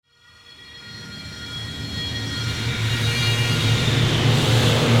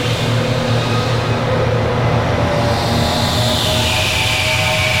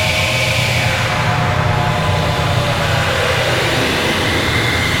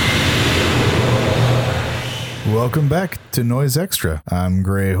Welcome back to Noise Extra. I'm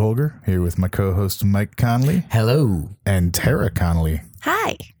Gray Holger, here with my co-host Mike Conley. Hello. And Tara Connolly.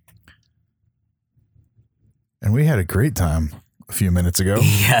 Hi. And we had a great time a few minutes ago.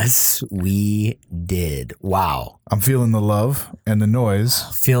 Yes, we did. Wow. I'm feeling the love and the noise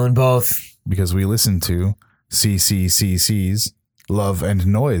Feeling both. because we listened to CCCC's Love and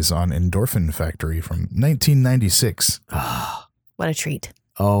Noise on Endorphin Factory from 1996. What a treat.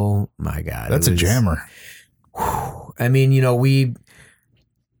 Oh my God. That's a jammer. I mean, you know,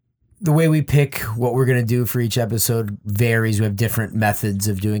 the way we pick what we're going to do for each episode varies. We have different methods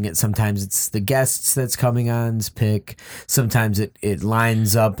of doing it. Sometimes it's the guests that's coming on's pick. Sometimes it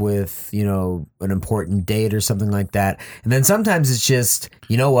lines up with, you know, an important date or something like that. And then sometimes it's just,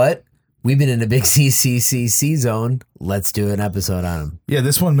 you know what? We've been in a big CCCC zone. Let's do an episode on them. Yeah,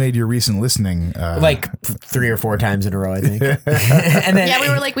 this one made your recent listening. Like 3 or 4 times in a row, I think. And then, Yeah, we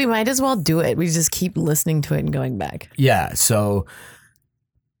were like, we might as well do it. We just keep listening to it and going back. yeah, so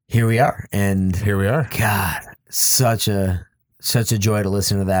here we are. And Here we are. God, such a joy to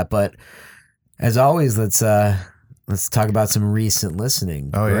listen to that. But as always, let's talk about some recent listening.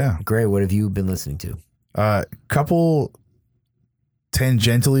 Oh, yeah. Gray, what have you been listening to? Couple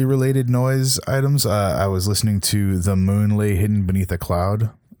tangentially related noise items. I was listening to The Moon Lay Hidden Beneath a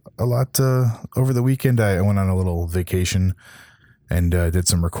Cloud a lot over the weekend. I went on a little vacation and did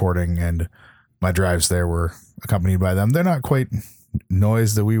some recording, and my drives there were accompanied by them. They're not quite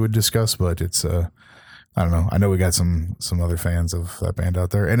noise that we would discuss, but it's I don't know. I know we got some other fans of that band out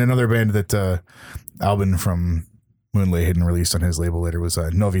there. And another band that Albin from Moon Lay Hidden released on his label later was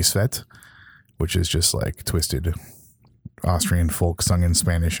Novi Svet, which is just like twisted Austrian folk sung in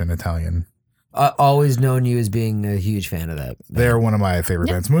Spanish and Italian. Always known you as being a huge fan of that. They're one of my favorite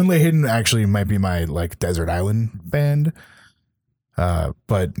bands. Moon Lay Hidden actually might be my like desert island band.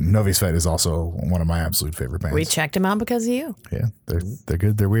 But Novi Svet is also one of my absolute favorite bands. We checked them out because of you. Yeah, they're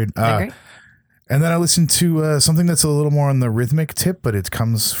good. They're weird. They're great. And then I listened to something that's a little more on the rhythmic tip, but it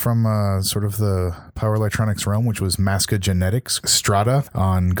comes from sort of the power electronics realm, which was Masca Genetics Strata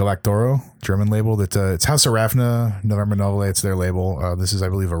on Galactoro, German label. That it's House of Rafna, November Novele. It's their label. This is, I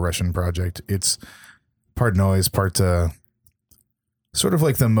believe, a Russian project. It's part noise, part sort of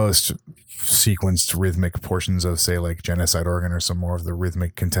like the most sequenced rhythmic portions of, say, like Genocide Organ or some more of the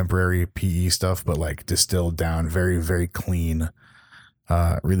rhythmic contemporary PE stuff, but like distilled down, very, very clean,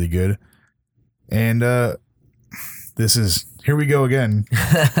 really good. And this is, here we go again.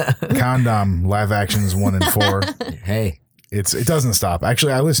 Condom live actions 1 and 4. Hey. It doesn't stop.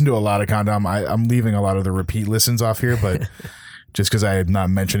 Actually, I listen to a lot of Condom. I'm leaving a lot of the repeat listens off here, but just because I am not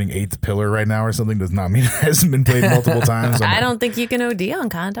mentioning Eighth Pillar right now or something does not mean it hasn't been played multiple times. I don't think you can OD on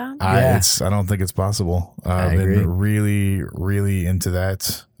condom. I don't think it's possible. I've been really, really into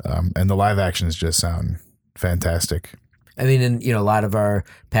that. And the live actions just sound fantastic. I mean, and you know, a lot of our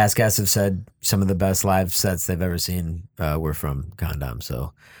past guests have said some of the best live sets they've ever seen were from Condom.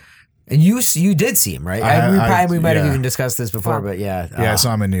 So, and you did see him, right? We might have even discussed this before, but yeah. Yeah, I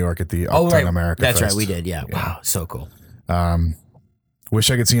saw him in New York at the Uptown America That's Fest. right, we did. Yeah. Wow, so cool. Wish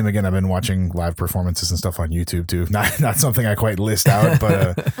I could see him again. I've been watching live performances and stuff on YouTube too. Not something I quite list out,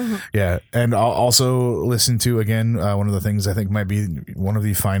 but yeah. And I'll also listen to again one of the things I think might be one of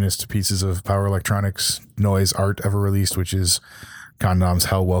the finest pieces of power electronics noise art ever released, which is Condom's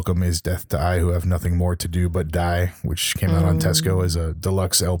Hell Welcome is Death to I Who Have Nothing More to Do But Die, which came out on Tesco as a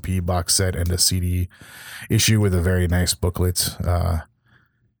deluxe LP box set and a CD issue with a very nice booklet.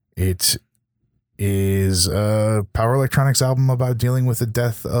 It is a power electronics album about dealing with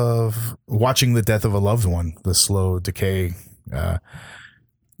watching the death of a loved one, the slow decay of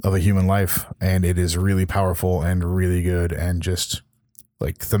a human life. And it is really powerful and really good and just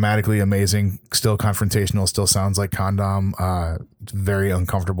like thematically amazing, still confrontational, still sounds like Condom. Very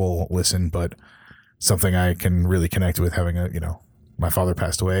uncomfortable listen, but something I can really connect with, having my father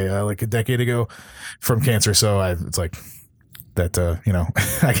passed away like a decade ago from cancer. So it's like, that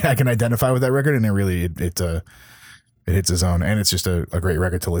I can identify with that record, and it hits a zone, and it's just a great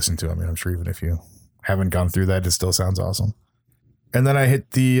record to listen to. I mean, I'm sure even if you haven't gone through that, it still sounds awesome. And then I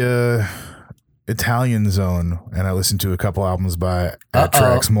hit the Italian zone, and I listened to a couple albums by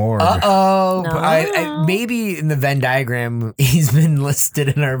Atrax Morgue. No. Maybe in the Venn diagram, he's been listed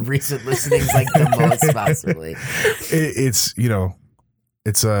in our recent listenings like the most possibly.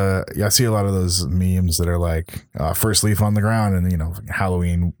 I see a lot of those memes that are like first leaf on the ground and,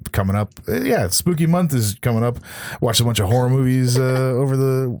 Halloween coming up. Yeah, spooky month is coming up. Watched a bunch of horror movies over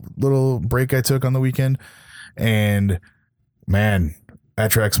the little break I took on the weekend. And man,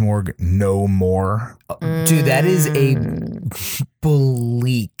 Atrax Morgue No More. Dude, that is a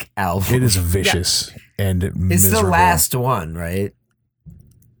bleak album. It is vicious. and It's miserable. the last one, right?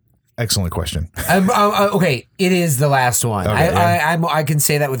 Excellent question. Okay, it is the last one. Okay, I can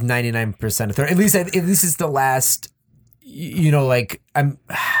say that with 99% of At least it's the last. You know, like I'm.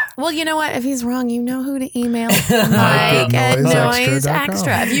 Well, you know what? If he's wrong, you know who to email. Mike at at noiseextra.com. Noise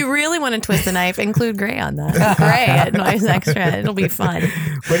Extra. If you really want to twist the knife, include Gray on that. Gray at Noise Extra. It'll be fun.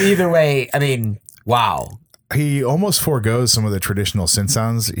 But either way, I mean, wow. He almost foregoes some of the traditional synth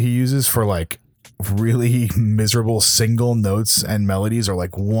sounds he uses for like really miserable single notes and melodies, or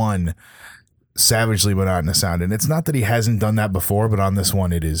like one savagely monotonous sound. And it's not that he hasn't done that before, but on this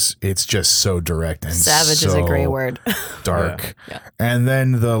one it's just so direct and Savage is a great word. dark. Yeah. And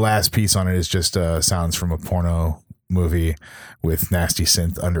then the last piece on it is just sounds from a porno movie with nasty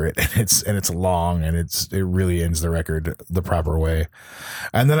synth under it, and it's long, and it really ends the record the proper way.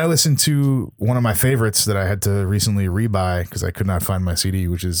 And then I listened to one of my favorites that I had to recently rebuy because I could not find my CD,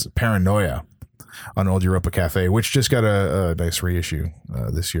 which is Paranoia on Old Europa Cafe, which just got a nice reissue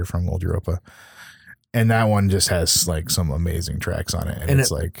this year from Old Europa. And that one just has like some amazing tracks on it. And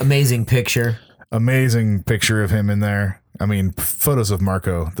it's like amazing picture of him in there. I mean, photos of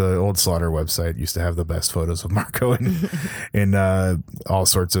Marco, the old Slaughter website used to have the best photos of Marco in all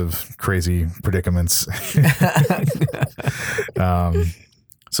sorts of crazy predicaments.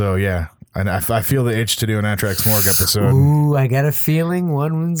 So yeah. And I feel the itch to do an Anthrax Morgue episode. Ooh, I got a feeling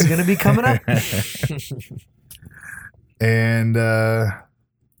one's going to be coming up. And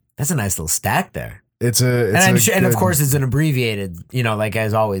that's a nice little stack there. And of course it's an abbreviated, you know, like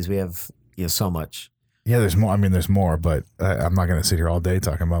as always, we have, you know, so much. Yeah, there's more. I mean, there's more, but I'm not going to sit here all day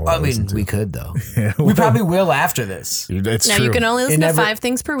talking about what I listen to. We could, though. Yeah, we probably will after this. It's now true. you can only listen to 5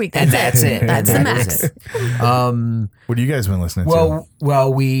 things per week. And that's it. That's the max. What have you guys been listening to?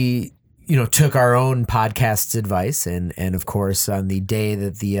 Well, we, you know, took our own podcast's advice, and of course, on the day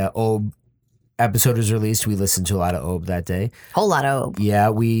that the OBE episode was released, we listened to a lot of OBE that day. Whole lot of OBE. Yeah,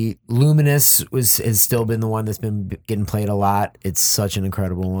 Luminous has still been the one that's been getting played a lot. It's such an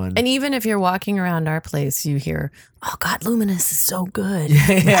incredible one. And even if you're walking around our place, you hear, "Oh God, Luminous is so good."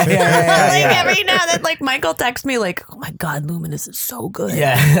 yeah. Like every now and then, like Michael texts me, like, "Oh my God, Luminous is so good."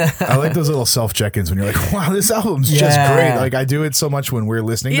 Yeah. I like those little self check-ins when you're like, "Wow, this album's just great." Like I do it so much when we're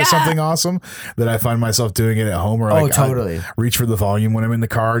listening to something awesome that I find myself doing it at home, or like totally. I reach for the volume when I'm in the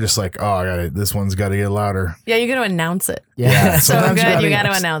car, just like, "Oh, I got it. This one's got to get louder." Yeah, you got to announce it. Yeah. So Sometimes good, you got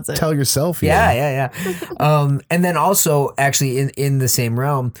to announce it. Tell yourself. Yeah. And then also, actually, in the same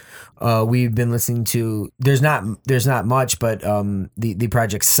realm, we've been listening to. There's not much, but the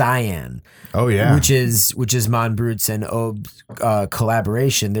project Cyan. Oh yeah. Which is Mon Brutes and OBE's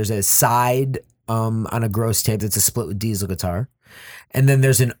collaboration. There's a side on a Gross tape that's a split with Diesel guitar, and then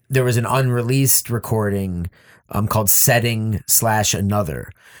there was an unreleased recording called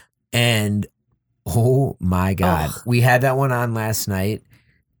Setting/Another, and oh my God, we had that one on last night.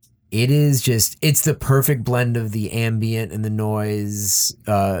 It's the perfect blend of the ambient and the noise,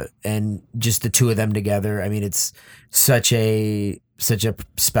 and just the two of them together. I mean, it's such a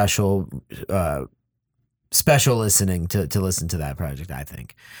special listening to listen to that project, I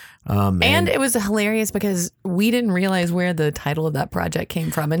think. And it was hilarious because we didn't realize where the title of that project came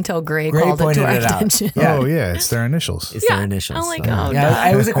from until Gray called it to our attention. Yeah. Oh yeah, it's their initials. It's their initials. I'm like, so. oh, yeah, duh.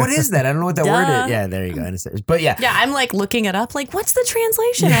 I was like, what is that? I don't know what that word is. Yeah, there you go. But yeah. Yeah, I'm like looking it up, like, what's the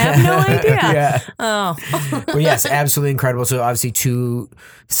translation? I have no idea. Yeah. Oh. But yes, absolutely incredible. So obviously 2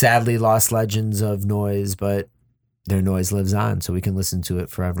 sadly lost legends of noise, but their noise lives on, so we can listen to it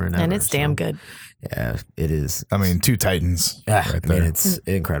forever and ever. And it's damn good. Yeah, it is. I mean, 2 titans. Yeah, right I mean, there. it's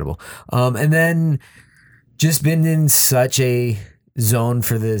incredible. And then just been in such a zone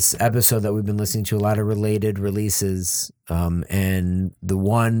for this episode that we've been listening to a lot of related releases. And the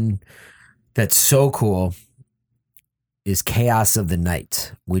one that's so cool is Chaos of the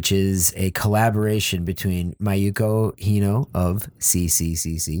Night, which is a collaboration between Mayuko Hino of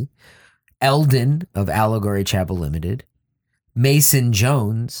CCCC, Eldon of Allegory Chapel Limited, Mason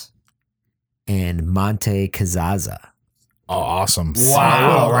Jones, and Monte Cazaza. Oh, awesome.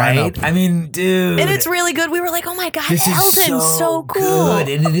 Wow, right? Lineup. I mean, dude. And it's really good. We were like, oh my God, This is Eldon's so cool. good.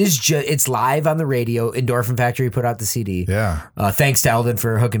 And it is it's live on the radio. Endorphin Factory put out the CD. Yeah. Thanks to Eldon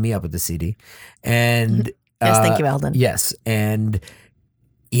for hooking me up with the CD. And Yes, thank you, Eldon. Yes. And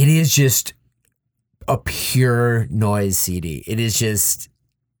it is just a pure noise CD. It is just,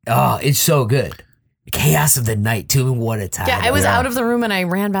 it's so good. Chaos of the Night, too. What a time. Yeah, I was out of the room and I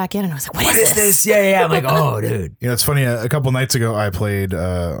ran back in and I was like, what is this? Yeah. I'm like, oh, dude. You know, it's funny. A couple nights ago, I played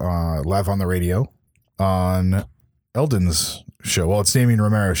live on the radio on Eldon's show. Well, it's Damien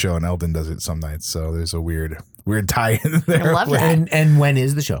Romero's show, and Eldon does it some nights. So there's a weird tie in there. I love that. And when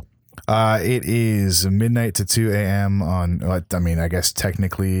is the show? It is midnight to 2 a.m. on, I mean, I guess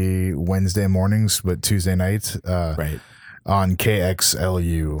technically Wednesday mornings, but Tuesday night. Right. On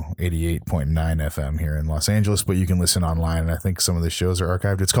KXLU 88.9 FM here in Los Angeles, but you can listen online. And I think some of the shows are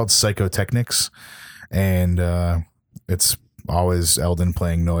archived. It's called Psychotechnics, and it's always Eldon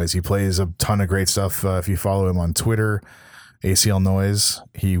playing noise. He plays a ton of great stuff. If you follow him on Twitter, ACL Noise,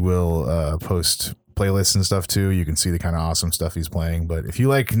 he will post playlists and stuff too. You can see the kind of awesome stuff he's playing. But if you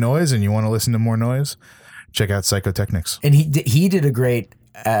like noise and you want to listen to more noise, check out Psychotechnics. And he did a great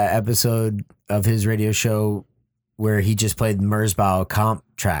episode of his radio show where he just played Merzbow comp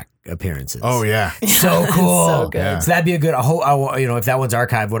track appearances. Oh yeah, so cool. So good. Yeah. So that'd be a good. If that one's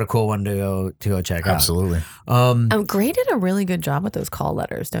archived, what a cool one to go check out. Absolutely. Gray did a really good job with those call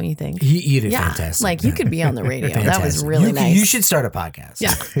letters, don't you think? He did fantastic. Like you could be on the radio. That was really nice. You should start a podcast.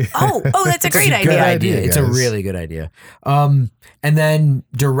 Yeah. Oh, that's a great Good idea. idea. It's a guys. really good idea. And then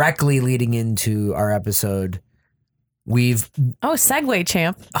directly leading into our episode, we've Oh, segue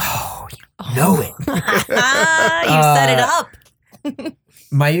champ. you know it. You set it up.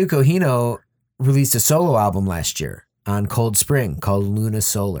 Mayuko Hino released a solo album last year on Cold Spring called Luna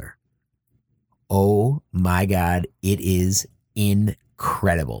Solar. Oh my God, it is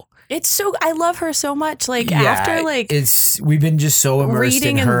incredible. It's so I love her so much. Like after we've been just so immersed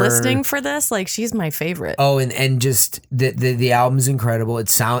reading in her. and listening for this, like she's my favorite. Oh, and just the album's incredible.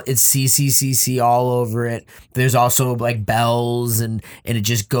 It's CCCC all over it. There's also like bells and it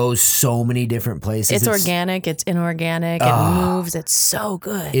just goes so many different places. It's organic, it's inorganic, it moves. It's so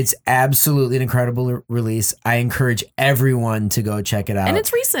good. It's absolutely an incredible release. I encourage everyone to go check it out. And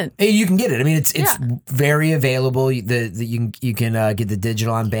it's recent. Hey, you can get it. I mean, it's very available. You can get the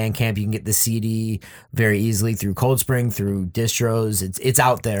digital on Bandcamp. You can get the CD very easily through Cold Spring, through distros. It's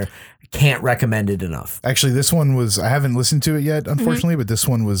out there. Can't recommend it enough. Actually, this one was, I haven't listened to it yet, unfortunately, but this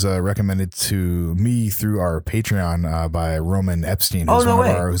one was recommended to me through our Patreon by Roman Epstein, who's one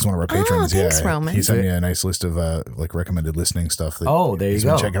of our patrons. Thanks, Roman. He sent me a nice list of like recommended listening stuff that there you he's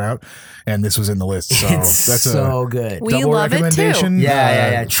go. been checking out, and this was in the list. So It's that's so good. We double love it too. recommendation.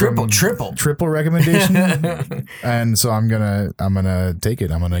 Yeah. from- triple recommendation. And so I'm gonna take it.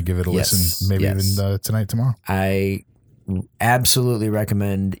 I'm gonna give it a listen, maybe even tonight, tomorrow. I absolutely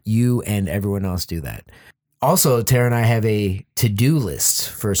recommend you and everyone else do that. Also, Tara and I have a to-do list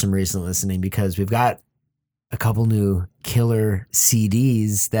for some recent listening because we've got a couple new killer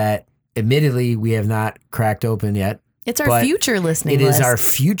CDs that admittedly we have not cracked open yet. It's our future listening It list. is our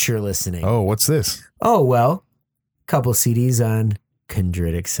future listening. Oh, what's this? Oh, well, couple CDs on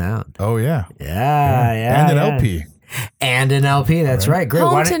Chondritic Sound. Oh yeah, Yeah. and an LP. And an LP, that's right. Great.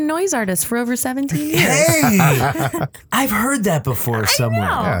 Home to noise artists for over 17 years. Hey! I've heard that before somewhere.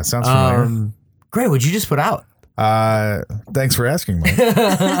 know. Yeah, sounds familiar. Great. What'd you just put out? Thanks for asking, Mike.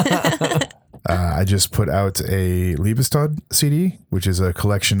 I just put out a Liebestod CD, which is a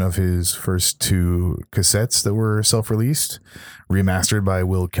collection of his first two cassettes that were self-released, remastered by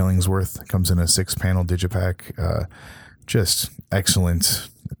Will Killingsworth. Comes in a 6-panel digipack. Just excellent,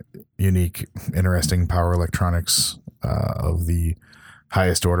 unique, interesting power electronics of the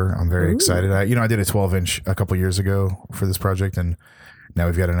highest order. I'm very excited. I did a 12-inch a couple years ago for this project, and now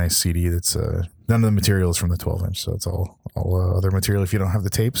we've got a nice CD that's none of the materials from the 12-inch, so it's all other material. If you don't have the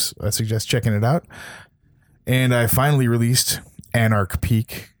tapes, I suggest checking it out. And I finally released Anarch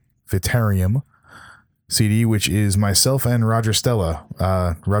Peak Vitarium CD, which is myself and Roger Stella.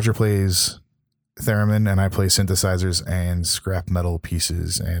 Roger plays theremin and I play synthesizers and scrap metal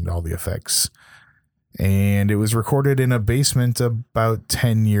pieces and all the effects. And it was recorded in a basement about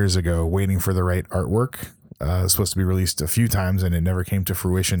 10 years ago, waiting for the right artwork. It was supposed to be released a few times and it never came to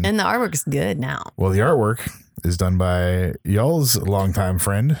fruition. And the artwork's good now. Well, the artwork is done by y'all's longtime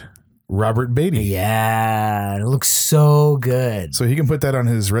friend, Robert Beatty. Yeah, it looks so good. So he can put that on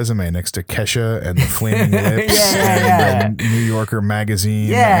his resume next to Kesha and the Flaming Lips Yeah. and New Yorker magazine.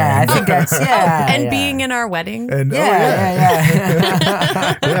 Yeah, and, I think that's And being in our wedding. and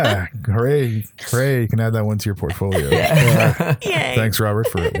yeah. yeah, hooray, you can add that one to your portfolio. Yay. Thanks, Robert,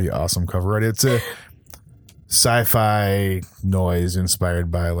 for the awesome cover art. It's a sci-fi noise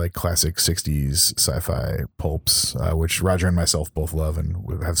inspired by like classic 60s sci-fi pulps, which Roger and myself both love, and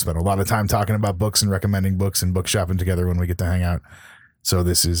we have spent a lot of time talking about books and recommending books and book shopping together when we get to hang out. So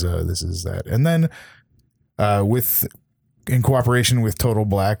this is that. And then in cooperation with Total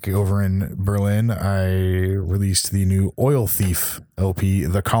Black over in Berlin, I released the new Oil Thief LP,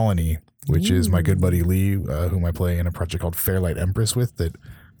 The Colony, which is my good buddy Lee, whom I play in a project called Fairlight Empress with that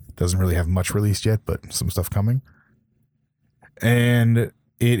doesn't really have much released yet, but some stuff coming. And it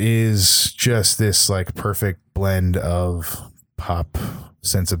is just this like perfect blend of pop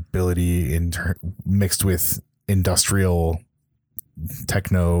sensibility mixed with industrial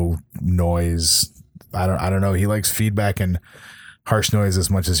techno noise. I don't know. He likes feedback and harsh noise as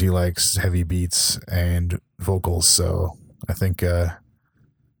much as he likes heavy beats and vocals. So I think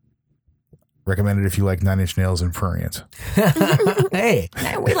recommend it if you like Nine Inch Nails and Prurient. Hey,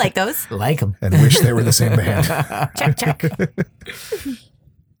 We like those. like them. And wish they were the same band. Check.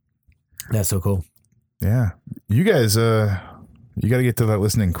 That's so cool. Yeah. You guys, you got to get to that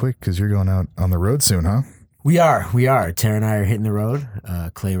listening quick because you're going out on the road soon, huh? We are. Tara and I are hitting the road.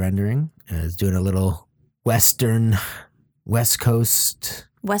 Clay Rendering is doing a little West Coast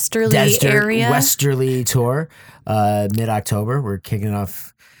Westerly desert, area. Westerly tour. Mid-October. We're kicking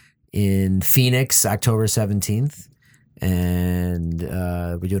off in Phoenix, October 17th. And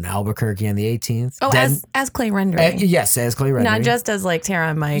we're doing Albuquerque on the 18th. Oh, as Clay Rendering. Yes, as Clay Rendering. Not just as like Tara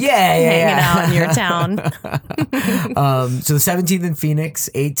and Mike hanging out in your town. So the 17th in Phoenix,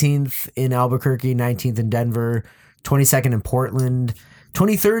 18th in Albuquerque, 19th in Denver, 22nd in Portland,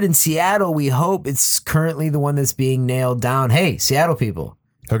 23rd in Seattle. We hope it's currently the one that's being nailed down. Hey, Seattle people,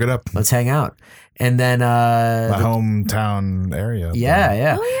 Hook it up. let's hang out. And then My hometown area.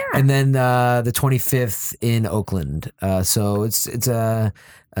 yeah. Oh, yeah. And then the 25th in Oakland. So it's going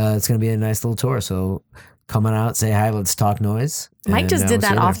to be a nice little tour. So come on out, say hi, let's talk noise. Mike And, just did we'll see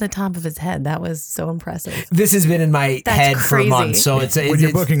that you off there. the top of his head. That was so impressive. This has been in my That's head for crazy. months. So it's When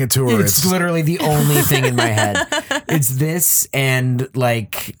you're booking a tour, it's literally the only thing in my head. It's this and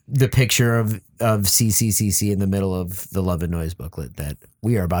like the picture of CCCC in the middle of the Love and Noise booklet that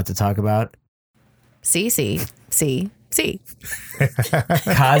we are about to talk about. C.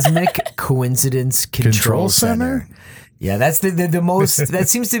 Cosmic Coincidence Control Center. Yeah, that's the most. That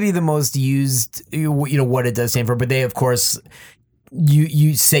seems to be the most used. You know what it does stand for, but they of course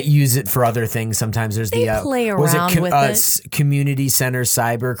use it for other things. Sometimes there's They the play was around with it. Community Center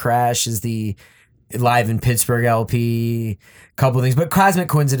Cyber Crash is the live in Pittsburgh LP. Couple things, but Cosmic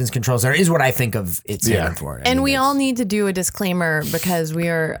Coincidence Control Center is what I think of it standing for. I And mean, we that's- all need to do a disclaimer because we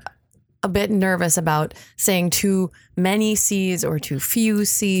are a bit nervous about saying too many C's or too few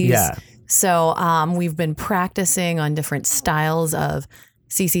C's. Yeah. So we've been practicing on different styles of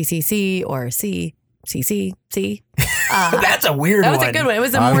CCCC or CCCC. That's a weird That one. was a good one. It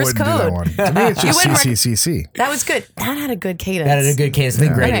was a I Morse wouldn't do that code. one. To me, it's You just wouldn't CCCC. That was good. That had a good cadence. That is a good case. I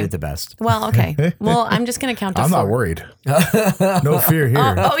think Grady Okay. did the best. Well, okay. Well, I'm just going to count to I'm four. not worried. No fear here.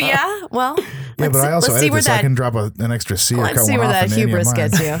 Oh, yeah? Well, Yeah, but I also let's see edit where this. I that, can drop an extra C or let's cut see one where off that in any of hubris mine.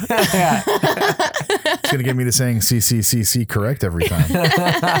 gets you. It's going to get me to saying CCCC correct every time.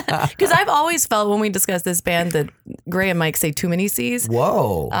 Because I've always felt when we discuss this band that Gray and Mike say too many C's.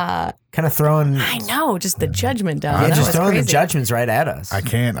 Whoa. Kind of throwing. I know, just the judgment down. Yeah, That just was throwing crazy. the judgments right at us. I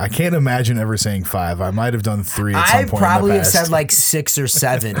can't imagine ever saying 5. I might have done 3 at some I point probably in the have past. said like 6 or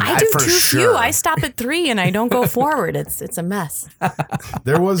 7. I do for too sure. few. I stop at 3 and I don't go forward. It's a mess.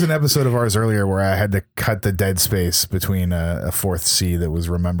 There was an episode of ours earlier where I had to cut the dead space between a 4th C that was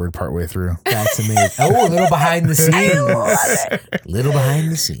remembered partway through. That's amazing. Oh, a little behind the scenes. Little behind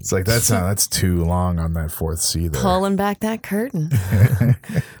the scenes. It's like that's too long on that 4th C there. Pulling back that curtain.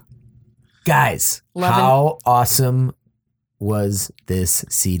 Guys, Love how awesome was this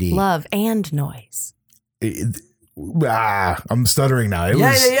CD? Love and noise. I'm stuttering now. It Yeah,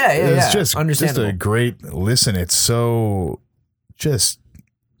 was, yeah. It was just Understandable. a great listen. It's so just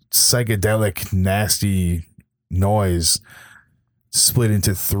psychedelic, nasty noise split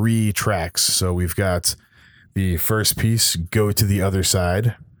into 3 tracks. So we've got the first piece, Go to the Other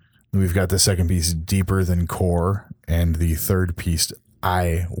Side. We've got the second piece, Deeper Than Core. And the third piece,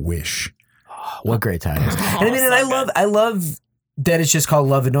 I Wish. What great titles. And I mean, and I love that it's just called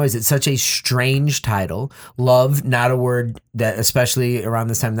Love and Noise. It's such a strange title. Love, not a word that, especially around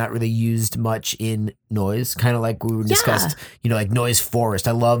this time, not really used much in noise. Kind of like we discussed, like noise forest.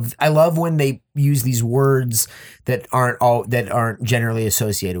 I love when they use these words that aren't generally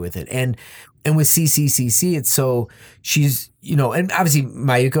associated with it. And with CCCC, it's so she's, and obviously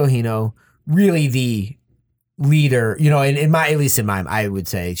Mayuko Hino, really the leader, at least in my, I would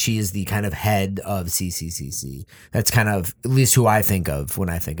say she is the kind of head of CCCC. That's kind of at least who I think of when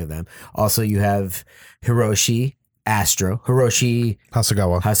I think of them. Also, you have Hiroshi Hasegawa,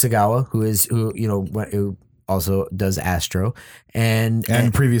 who also does Astro, and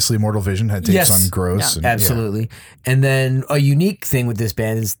previously Mortal Vision had tapes Yes. on Gross. Yeah. And, absolutely. And then a unique thing with this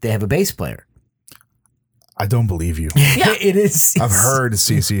band is they have a bass player. I don't believe you. Yeah. It is. I've heard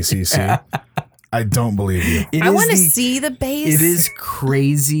CCCC. I don't believe you. It I is want to the- see the bass. It is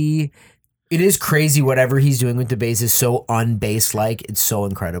crazy It is crazy. Whatever he's doing with the bass is so unbass like. It's so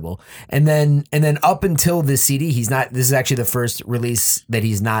incredible. And then up until this CD, he's not. This is actually the first release that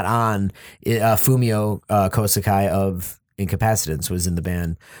he's not on. Fumio Kosakai of Incapacitants was in the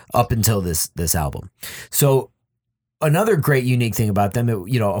band up until this album. So another great unique thing about them, a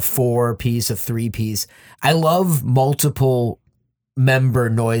 4-piece, a 3-piece. I love multiple member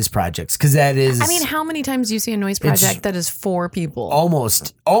noise projects because that is. I mean, how many times do you see a noise project that is 4 people?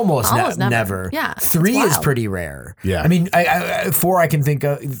 Almost never. Yeah, 3 is pretty rare. Yeah. I mean, 4 I can think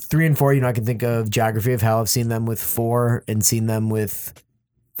of. 3 and 4, I can think of Geography of Hell. I've seen them with 4 and seen them with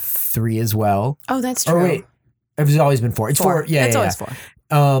 3 as well. Oh, that's true. Or wait, it's always been 4. It's 4. Yeah, it's always 4.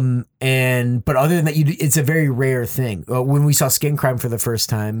 But other than that, it's a very rare thing. When we saw Skin Crime for the first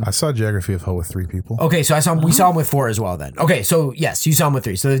time, I saw Geography of Hell with 3 people. Okay, so we saw him with 4 as well then. Okay, so yes, you saw him with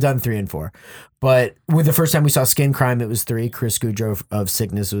 3. So they've done 3 and 4. But with the first time we saw Skin Crime, it was 3. Chris Goudreau of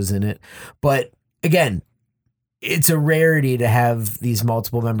Sickness was in it. But again, it's a rarity to have these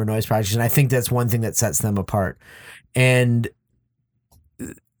multiple member noise projects, and I think that's one thing that sets them apart. And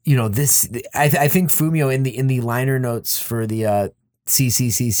this, I think Fumio in the liner notes for the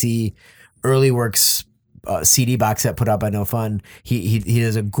CCCC Early Works CD box set put out by No Fun, he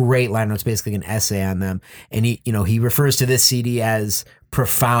does a great line notes, basically an essay on them, and he refers to this CD as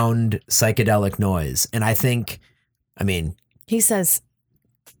profound psychedelic noise. And I think, he says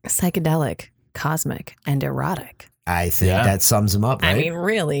psychedelic, cosmic, and erotic. I think that sums him up, right? I mean,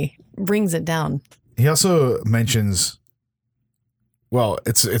 really brings it down. He also mentions. Well,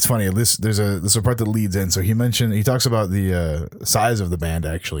 it's funny. There's a part that leads in. So he talks about the size of the band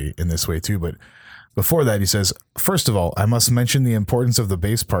actually in this way too. But before that, he says, first of all, I must mention the importance of the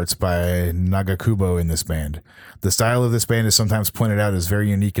bass parts by Nagakubo in this band. The style of this band is sometimes pointed out as very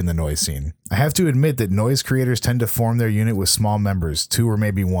unique in the noise scene. I have to admit that noise creators tend to form their unit with small members, 2 or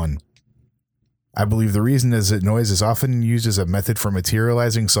maybe 1. I believe the reason is that noise is often used as a method for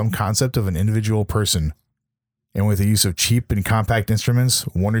materializing some concept of an individual person. And with the use of cheap and compact instruments,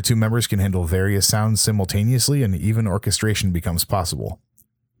 1 or 2 members can handle various sounds simultaneously, and even orchestration becomes possible.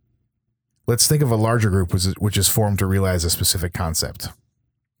 Let's think of a larger group which is formed to realize a specific concept.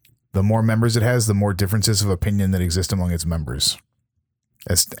 The more members it has, the more differences of opinion that exist among its members.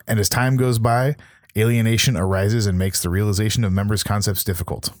 As time goes by, alienation arises and makes the realization of members' concepts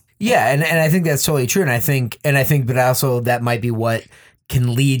difficult. Yeah, and I think that's totally true. And I think, but also that might be what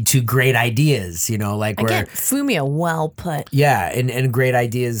can lead to great ideas, like where again, Fumio, well put. Yeah, and great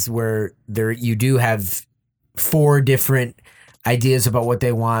ideas where you do have 4 different ideas about what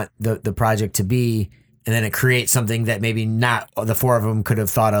they want the project to be, and then it creates something that maybe not the 4 of them could have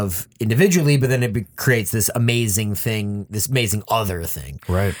thought of individually, but then it creates this amazing thing, this amazing other thing.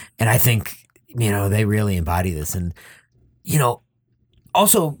 Right. And I think, they really embody this. And,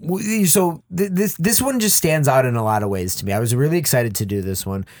 also, so this one just stands out in a lot of ways to me. I was really excited to do this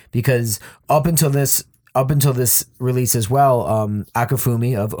one because up until this release as well,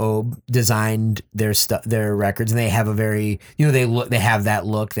 Akafumi of Obe designed their records, and they have a very they have that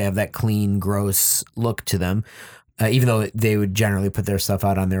look, they have that clean, gross look to them, even though they would generally put their stuff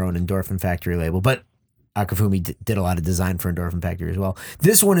out on their own Endorphin Factory label, but Akafumi did a lot of design for Endorphin Factory as well.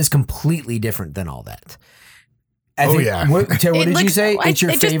 This one is completely different than all that. Yeah. What did you say? It's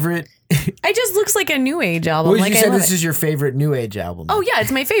your favorite? It just looks like a new age album. What did you say this is your favorite new age album? Oh yeah,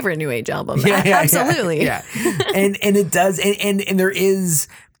 it's my favorite new age album. Absolutely. Yeah. And it does, and there is,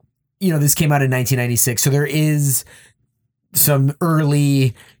 this came out in 1996, so there is some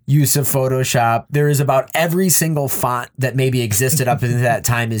early use of Photoshop. There is about every single font that maybe existed up until that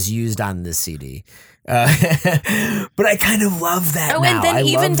time is used on this CD. But I kind of love that. Oh, now. and then I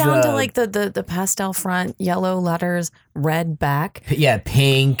even love down to like the pastel front, yellow letters, red back. Yeah,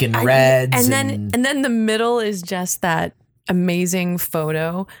 pink and reds. And then the middle is just that amazing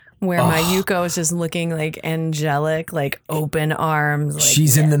photo where Mayuko is just looking like angelic, like open arms. Like,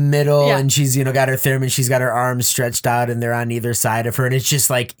 she's in the middle and she's, got her theremin, she's got her arms stretched out and they're on either side of her. And it's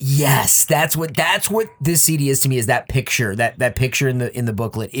just like, yes, that's what this CD is to me, is that picture, that picture in the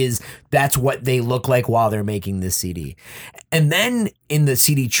booklet that's what they look like while they're making this CD. And then in the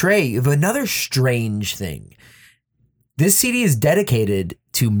CD tray, you have another strange thing. This CD is dedicated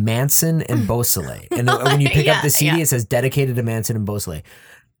to Manson and Beausoleil. And when you pick up the CD, it says dedicated to Manson and Beausoleil.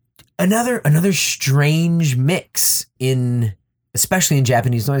 Another strange mix especially in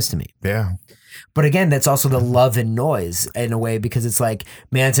Japanese noise to me. Yeah. But again, that's also the love and noise in a way, because it's like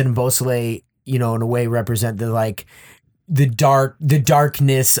Manson and Beausoleil, in a way represent the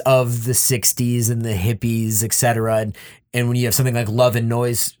darkness of the 60s and the hippies, etc. And when you have something like Love and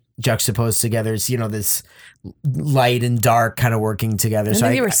Noise juxtaposed together. It's, this light and dark kind of working together. So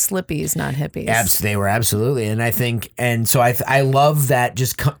they were slippies, not hippies. They were absolutely. And I think, and so I love that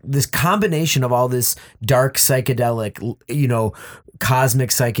just this combination of all this dark psychedelic, cosmic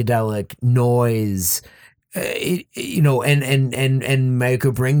psychedelic noise, and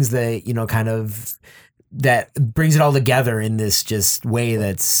Mayuko brings the, kind of that brings it all together in this just way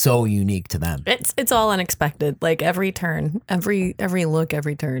that's so unique to them. It's all unexpected. Like every turn, every look,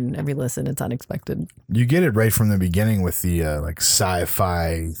 every turn, every listen, it's unexpected. You get it right from the beginning with the like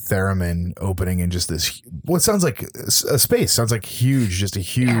sci-fi theremin opening in just this what sounds like a space. Sounds like huge, just a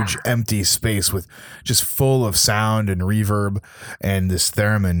huge empty space with just full of sound and reverb, and this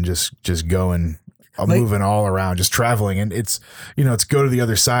theremin just going. Moving all around, just traveling, and it's it's Go to the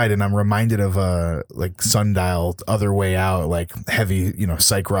Other Side, and I'm reminded of like Sundial, Other Way Out, like heavy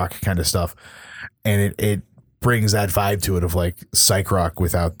psych rock kind of stuff, and it brings that vibe to it of like psych rock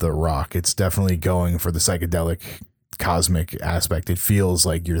without the rock. It's definitely going for the psychedelic cosmic aspect. It feels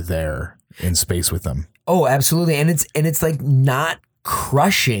like you're there in space with them. Oh, absolutely, and it's like not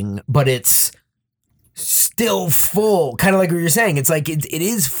crushing, but it's still full, kind of like what you're saying. It's like it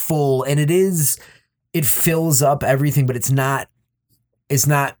is full, and it fills up everything, but it's not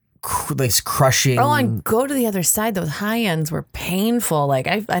like crushing. Oh, and Go to the Other Side, those high ends were painful. Like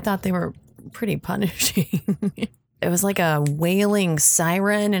I thought they were pretty punishing. It was like a wailing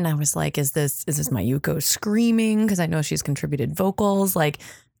siren, and I was like, is this Mayuko screaming? Because I know she's contributed vocals. Like,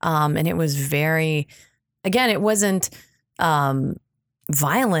 and it was very, again, it wasn't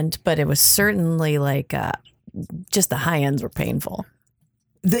violent, but it was certainly like just the high ends were painful.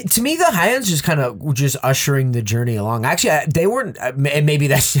 To me, the high ends just kind of just ushering the journey along. Actually, they weren't. Maybe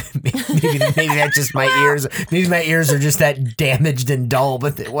that's just my ears. Maybe my ears are just that damaged and dull.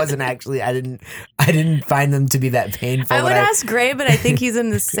 But it wasn't actually. I didn't find them to be that painful. I would ask Gray, but I think he's in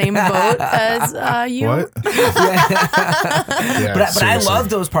the same boat as you. What? Yeah, but I love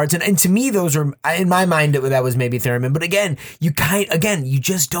those parts, and to me, those are in my mind that was maybe theremin. But again, you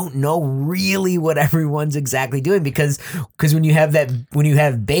just don't know really what everyone's exactly doing because when you have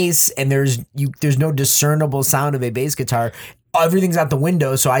bass and there's no discernible sound of a bass guitar, everything's out the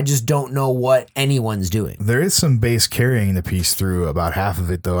window, so I just don't know what anyone's doing. There is some bass carrying the piece through about half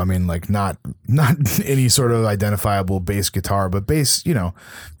of it, though. I mean, like not any sort of identifiable bass guitar, but bass,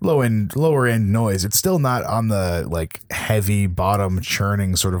 lower end noise. It's still not on the like heavy bottom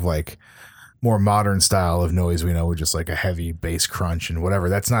churning sort of like more modern style of noise we know, with just like a heavy bass crunch and whatever.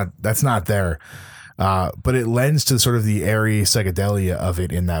 That's not there. But it lends to sort of the airy psychedelia of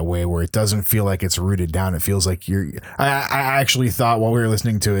it in that way, where it doesn't feel like it's rooted down. It feels like I actually thought while we were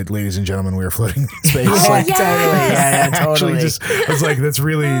listening to it, ladies and gentlemen, we were floating in space. Totally. Actually, it's like that's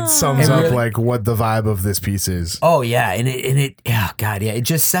really sums up like what the vibe of this piece is. Oh yeah, and it it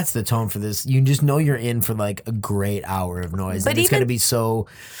just sets the tone for this. You just know you're in for like a great hour of noise, but it's gonna be so.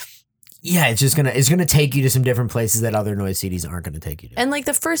 Yeah, it's gonna take you to some different places that other noise CDs aren't gonna take you to. And like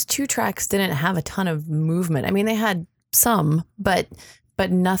the first two tracks didn't have a ton of movement. I mean, they had some, but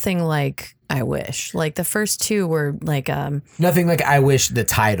nothing like I Wish. Like the first two were like nothing like I Wish, the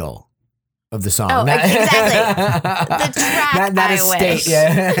title of the song. Oh, exactly. The track not I a state. Wish.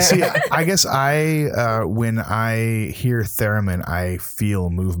 Yeah. See, I guess when I hear theremin, I feel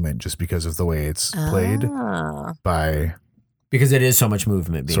movement just because of the way it's played by. Because it is so much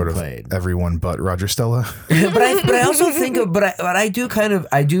movement being sort of played. Everyone but Roger Stella. but I also think of I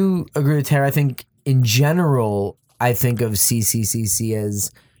do agree with Tara. I think in general I think of CCCC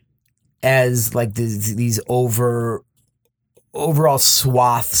as like these overall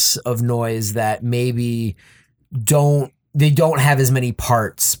swaths of noise that maybe don't have as many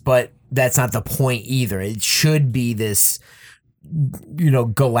parts, but that's not the point either. It should be this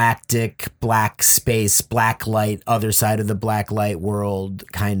galactic black space, black light, other side of the black light world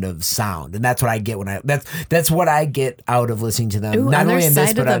kind of sound, and that's what I get that's what I get out of listening to them. Ooh, not other only in side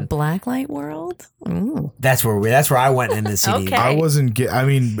this, but of the black light world. Ooh. That's where I went in the CD. Okay. I wasn't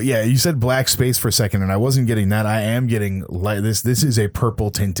you said black space for a second, and I wasn't getting that. I am getting light. This is a purple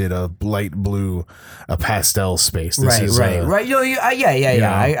tinted, a light blue, a pastel space. This right. is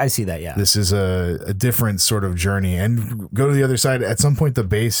I see that. Yeah, this is a different sort of journey. And Go to the Other Side. At some point, the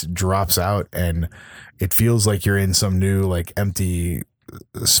bass drops out, and it feels like you're in some new, like, empty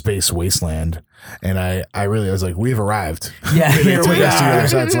space wasteland. And I was like, we've arrived. Yeah, they here took we us to the are. other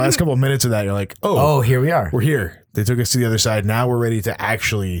side. So the last couple of minutes of that, you're like, oh, here we are. We're here. They took us to the other side. Now we're ready to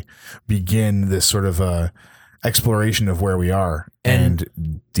actually begin this sort of exploration of where we are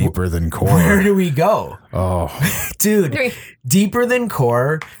and deeper than core. Where do we go? Oh, Dude, deeper than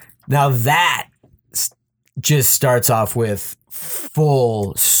core. Now that just starts off with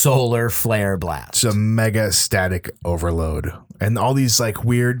full solar flare blast. It's a mega static overload. And all these like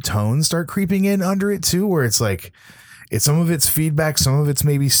weird tones start creeping in under it too, where it's like it's some of it's feedback, some of it's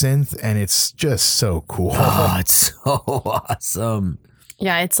maybe synth, and it's just so cool. Oh, it's so awesome.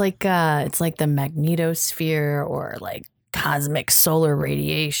 Yeah, it's like the magnetosphere or like cosmic solar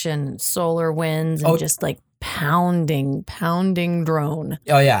radiation, solar winds, and just like pounding drone.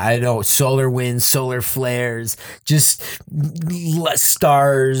 Oh yeah, I know. Solar winds, solar flares, just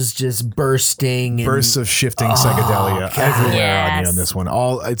stars just bursting. Bursts of shifting psychedelia everywhere on this one.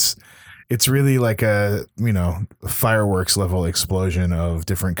 It's really like a, fireworks level explosion of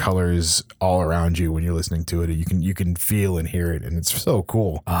different colors all around you when you're listening to it. You can feel and hear it, and it's so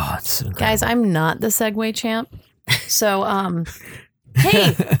cool. Oh, it's so incredible. Guys, I'm not the Segway champ. So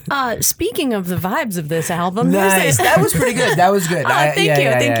hey, speaking of the vibes of this album, nice. That was pretty good. That was good.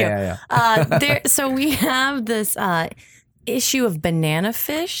 Thank you. So we have this issue of Banana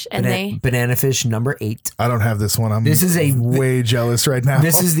Fish, and Banana Fish number 8. I don't have this one. This is way jealous right now.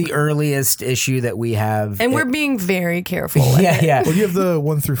 This is the earliest issue that we have, and we're being very careful. Yeah. Well, you have the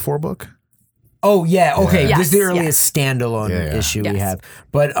 1 through 4 book. Oh yeah, okay. Yes, This is the earliest standalone issue we have.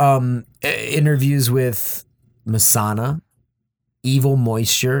 But interviews with Masana, Evil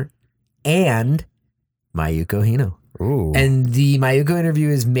Moisture, and Mayuko Hino. Ooh. And the Mayuko interview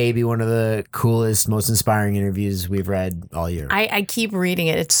is maybe one of the coolest, most inspiring interviews we've read all year. I keep reading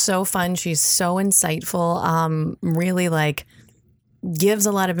it. It's so fun. She's so insightful. Really like gives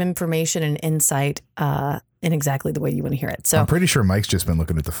a lot of information and insight in exactly the way you want to hear it. So I'm pretty sure Mike's just been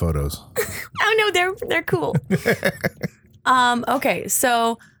looking at the photos. Oh no, they're cool. Okay,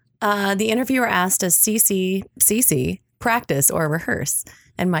 so the interviewer asked, does CC practice or rehearse?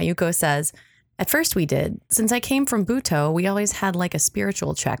 And Mayuko says, at first we did. Since I came from Buto, we always had like a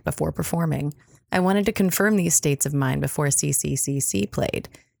spiritual check before performing. I wanted to confirm these states of mind before CCCC played.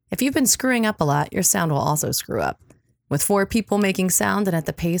 If you've been screwing up a lot, your sound will also screw up. With 4 people making sound and at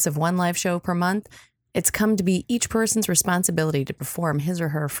the pace of 1 live show per month, it's come to be each person's responsibility to perform his or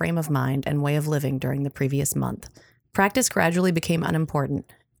her frame of mind and way of living during the previous month. Practice gradually became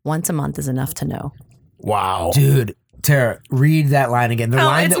unimportant. Once a month is enough to know. Wow. Dude, Tara, read that line again. The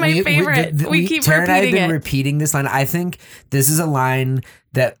line it's that my favorite. We keep Tara and I have repeating been it. repeating this line. I think this is a line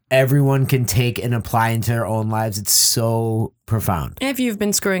that everyone can take and apply into their own lives. It's so profound. If you've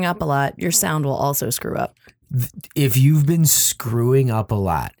been screwing up a lot, your sound will also screw up. If you've been screwing up a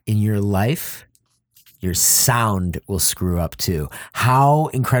lot in your life, your sound will screw up too. How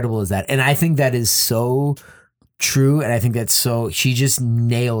incredible is that? And I think that is so true, and I think that's so, she just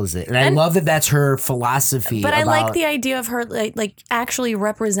nails it, and I love that that's her philosophy. But I like the idea of her like actually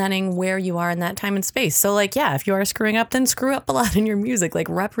representing where you are in that time and space. So like, yeah, if you are screwing up, then screw up a lot in your music. Like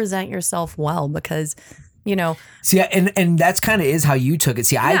represent yourself well, because See, and that's kind of is how you took it.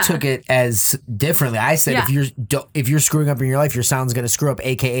 See, I took it as differently. I said if you're screwing up in your life, your sound's going to screw up,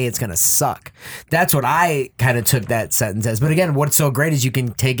 aka it's going to suck. That's what I kind of took that sentence as. But again, what's so great is you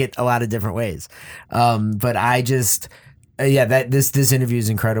can take it a lot of different ways. But I just this interview is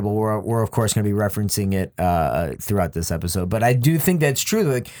incredible. We're of course going to be referencing it throughout this episode. But I do think that's true.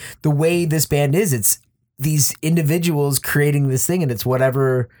 Like the way this band is, it's these individuals creating this thing, and it's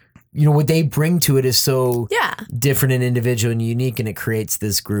whatever. What they bring to it is so different and individual and unique, and it creates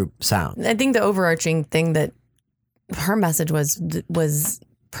this group sound. I think the overarching thing that her message was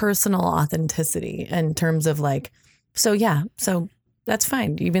personal authenticity in terms of like, so that's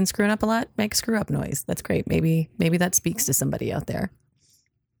fine. You've been screwing up a lot, make screw up noise. That's great. Maybe that speaks to somebody out there.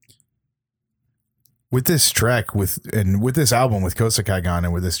 With this track, with this album with Kosakai gone,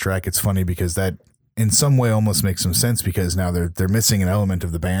 and with this track, it's funny because that in some way almost makes some sense, because now they're missing an element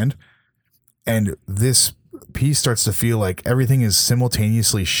of the band, and this piece starts to feel like everything is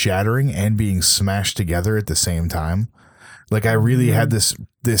simultaneously shattering and being smashed together at the same time. Like I really had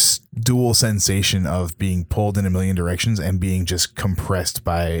this dual sensation of being pulled in a million directions and being just compressed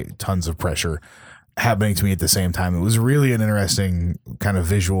by tons of pressure happening to me at the same time. It was really an interesting kind of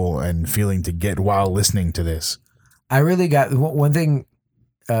visual and feeling to get while listening to this. I really got one thing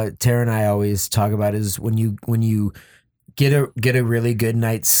Tara and I always talk about is when you get a really good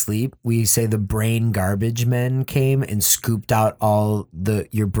night's sleep, we say the brain garbage men came and scooped out all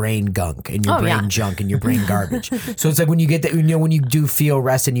your brain gunk and your brain junk and your brain garbage. So it's like when you get that, when you do feel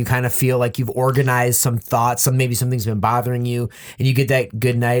rested and you kind of feel like you've organized some thoughts, maybe something's been bothering you, and you get that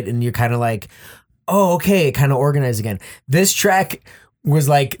good night and you're kind of like, oh, okay, kind of organized again. This track was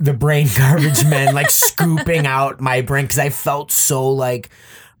like the brain garbage men like scooping out my brain, because I felt so like,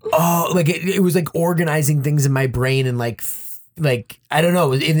 oh, like it was like organizing things in my brain, and like I don't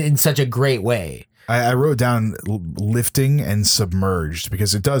know, in such a great way. I wrote down lifting and submerged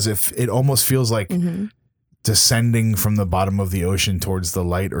because it does. If it almost feels like descending from the bottom of the ocean towards the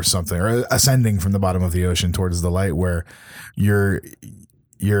light or something, or ascending from the bottom of the ocean towards the light, where you're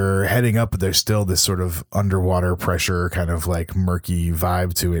heading up, but there's still this sort of underwater pressure, kind of like murky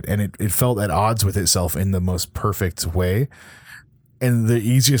vibe to it, and it felt at odds with itself in the most perfect way. And the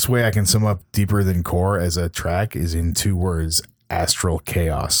easiest way I can sum up Deeper Than Core as a track is in 2 words: astral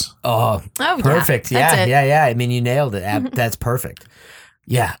chaos. Oh, perfect. Yeah. I mean, you nailed it. That's perfect.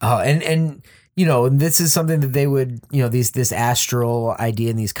 Yeah. Oh, and you know, this is something that they would, you know, this astral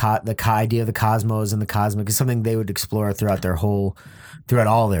idea and the idea of the cosmos and the cosmic is something they would explore throughout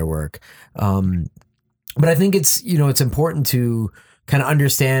all their work. But I think it's, you know, it's important to kind of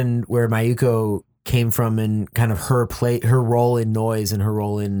understand where Mayuko came from and kind of her role in noise and her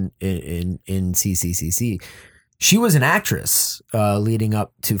role in CCCC. She was an actress leading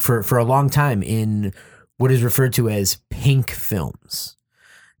up to for a long time in what is referred to as pink films,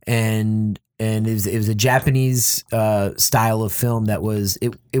 and it was a Japanese style of film that was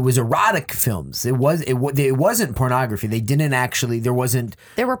it was erotic films. It wasn't pornography. They didn't actually. There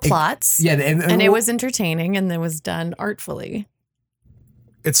were plots. And it was entertaining, and it was done artfully.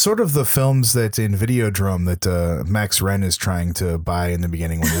 It's sort of the films that in Videodrome that Max Wren is trying to buy in the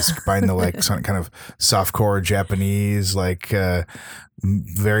beginning when he's buying the like some kind of softcore Japanese, like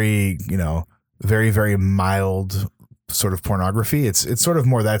very, you know, very, very mild sort of pornography. It's sort of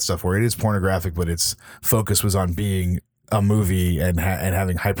more that stuff where it is pornographic, but its focus was on being a movie and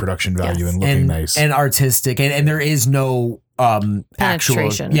having high production value and looking nice and artistic. And there is no actual,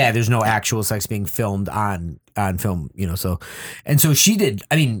 there's no Yeah. actual sex being filmed on film, you know, so she did,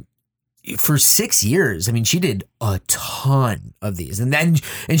 I mean, for 6 years, I mean, she did a ton of these and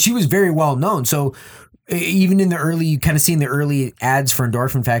she was very well known. So even in the early, you kind of seen the early ads for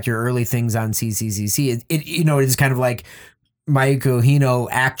Endorphin Factory, early things on CCCC, it you know, it's kind of like Mayuko Hino,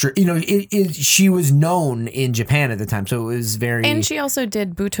 actor, you know, she was known in Japan at the time. So it was very, and she also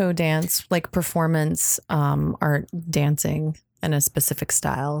did Buto dance, like performance, art dancing in a specific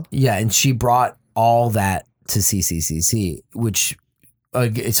style. Yeah. And she brought all that to CCCC, which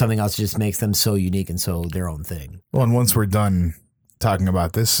it's something else that just makes them so unique and so their own thing. Well, and once we're done talking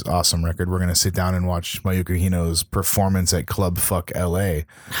about this awesome record, we're going to sit down and watch Mayuko Hino's performance at Club Fuck LA,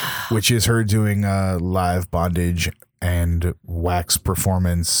 which is her doing a live bondage and wax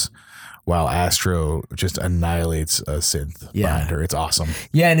performance while Astro just annihilates a synth behind her. It's awesome.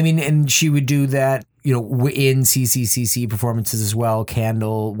 Yeah. And I mean, and she would do that, you know, in CCCC performances as well,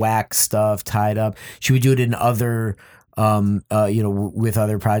 candle, wax stuff, tied up. She would do it in other, you know, with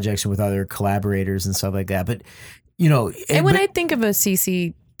other projects and with other collaborators and stuff like that. But, you know. And when I think of a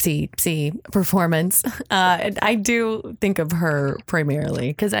CCCC performance, I do think of her primarily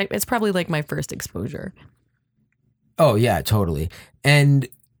because it's probably like my first exposure. Oh, yeah, totally. And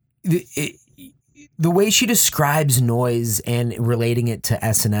the way she describes noise and relating it to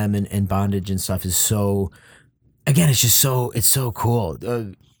S&M and bondage and stuff is so, again, it's so cool.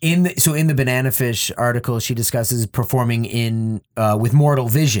 In the Banana Fish article, she discusses performing with Mortal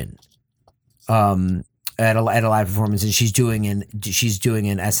Vision at a live performance, and she's doing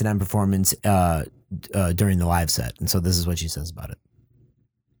an S&M performance during the live set. And so this is what she says about it.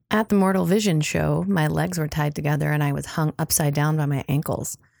 At the Mortal Vision show, my legs were tied together and I was hung upside down by my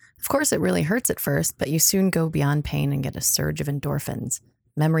ankles. Of course, it really hurts at first, but you soon go beyond pain and get a surge of endorphins.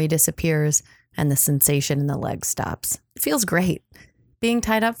 Memory disappears and the sensation in the leg stops. It feels great. Being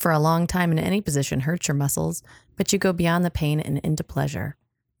tied up for a long time in any position hurts your muscles, but you go beyond the pain and into pleasure.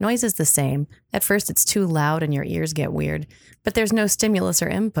 Noise is the same. At first, it's too loud and your ears get weird, but there's no stimulus or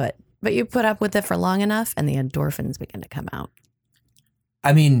input. But you put up with it for long enough and the endorphins begin to come out.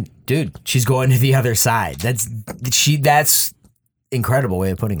 I mean, dude, she's going to the other side. That's incredible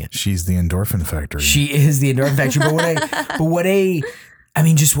way of putting it. She's the endorphin factory. She is the endorphin factory. What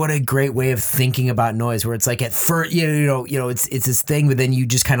a great way of thinking about noise, where it's like at first, you know, it's this thing, but then you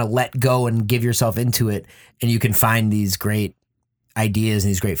just kind of let go and give yourself into it, and you can find these great ideas and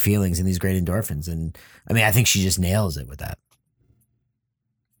these great feelings and these great endorphins. And I mean, I think she just nails it with that.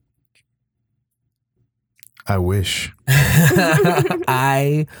 I wish.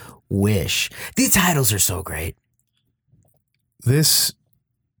 I wish. These titles are so great. This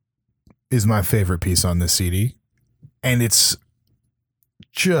is my favorite piece on this CD, and it's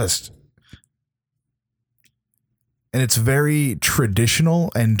very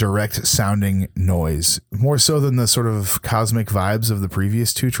traditional and direct sounding noise, more so than the sort of cosmic vibes of the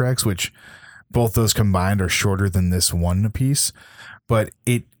previous 2 tracks, which both those combined are shorter than this one piece. But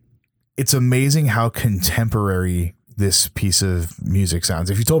it's amazing how contemporary this piece of music sounds.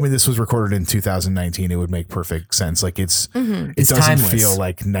 If you told me this was recorded in 2019, it would make perfect sense. Like it It's doesn't timeless. feel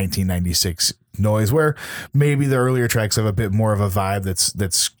like 1996 noise, where maybe the earlier tracks have a bit more of a vibe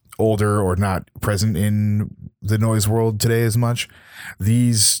that's older or not present in the noise world today as much.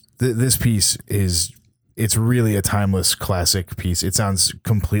 This piece it's really a timeless classic piece. It sounds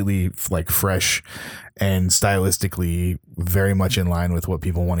completely like fresh and stylistically very much in line with what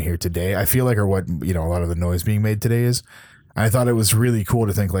people want to hear today. I feel like, or what, a lot of the noise being made today is. I thought it was really cool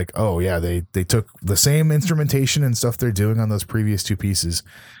to think like, oh yeah, they took the same instrumentation and stuff they're doing on those previous two pieces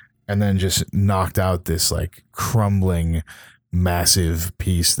and then just knocked out this like crumbling massive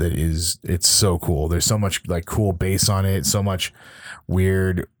piece that it's so cool. There's so much like cool bass on it, so much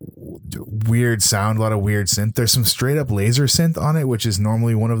weird sound, a lot of weird synth. There's some straight up laser synth on it, which is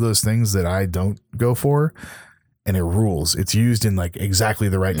normally one of those things that I don't go for, and it rules. It's used in like exactly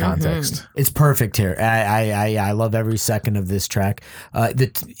the right context. It's perfect here. I love every second of this track.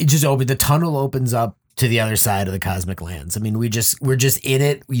 The tunnel opens up to the other side of the cosmic lands. I mean, we're just in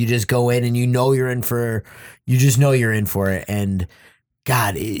it. You just go in and you're in for it. And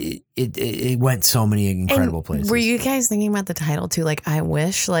God, it went so many incredible places. Were you guys thinking about the title too? Like, I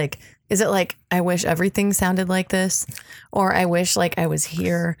wish, like, is it like, I wish everything sounded like this, or I wish like I was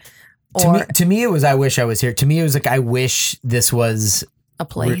here, or to me, it was, I wish I was here. To me, it was like, I wish this was a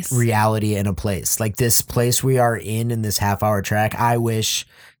place, reality and a place, like this place we are in this half-hour track. I wish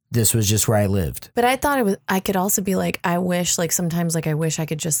this was just where I lived. But I thought I could also be like, I wish, like, sometimes, like, I wish I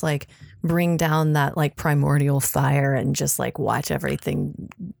could just, like, bring down that, like, primordial fire and just, like, watch everything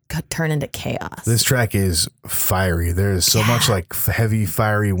turn into chaos. This track is fiery. There's so much, like, heavy,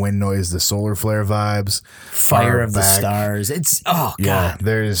 fiery wind noise, the solar flare vibes. Fire of the stars. It's, oh, yeah, God.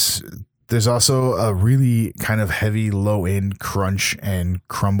 There's also a really kind of heavy low end crunch and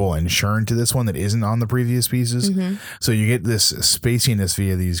crumble and churn to this one that isn't on the previous pieces. So you get this spaciness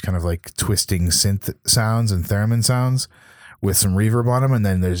via these kind of like twisting synth sounds and theremin sounds with some reverb on them. And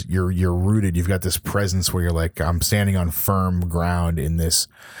then there's you're rooted. You've got this presence where you're like, I'm standing on firm ground in this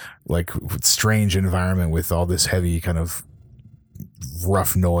like strange environment with all this heavy kind of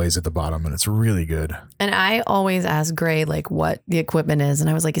rough noise at the bottom, and it's really good. And I always ask Gray like what the equipment is, and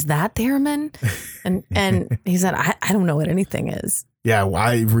I was like, "Is that theremin?" And he said, "I don't know what anything is." Yeah,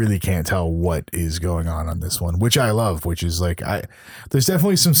 I really can't tell what is going on this one, which I love. Which is like, there's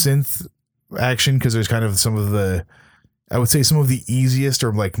definitely some synth action because there's kind of some of the, I would say some of the easiest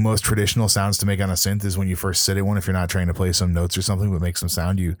or like most traditional sounds to make on a synth is when you first sit at one. If you're not trying to play some notes or something but make some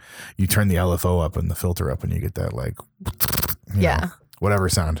sound, you turn the LFO up and the filter up, and you get that like, you know, whatever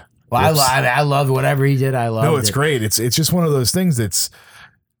sound. Well, I loved whatever he did. I loved it. No, it's great. It's just one of those things it's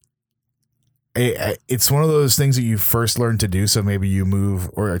one of those things that you first learn to do. So maybe you move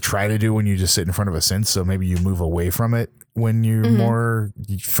or try to do when you just sit in front of a synth. So maybe you move away from it when you're more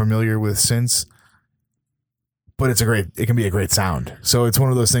familiar with synths. But it can be a great sound. So it's one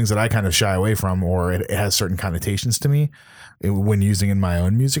of those things that I kind of shy away from, or it has certain connotations to me when using in my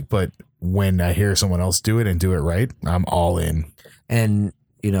own music. But when I hear someone else do it and do it right, I'm all in. And,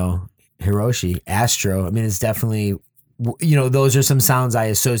 Hiroshi, Astro, I mean, it's definitely, those are some sounds I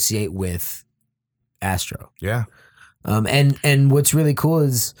associate with Astro. Yeah. And what's really cool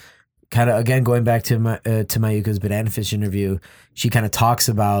is kind of, again, going back to Mayuka's Banana Fish interview, she kind of talks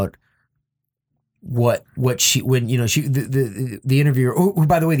about the interviewer, who,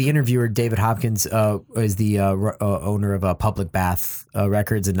 by the way, the interviewer, David Hopkins, is the owner of Public Bath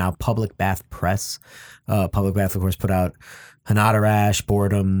Records and now Public Bath Press. Public Bath, of course, put out Hanada Rash,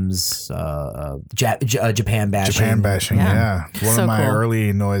 Boredoms, Japan Bashing. Japan Bashing, yeah. One So of my cool.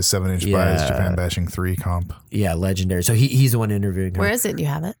 early Noise 7-inch buys, Japan Bashing 3 comp. Yeah, legendary. So he's the one interviewing her. Where is it? Do you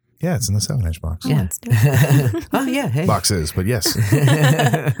have it? Yeah, it's in the 7-inch box. Yeah. Let's do it. Oh, yeah. Hey. Boxes, but yes.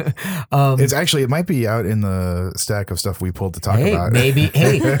 It might be out in the stack of stuff we pulled to talk about. Maybe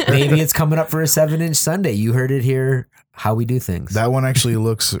it's coming up for a 7-inch Sunday. You heard it here. How we do things. That one actually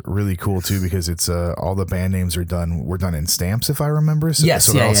looks really cool too because it's all the band names were done in stamps, if I remember. So, Yes,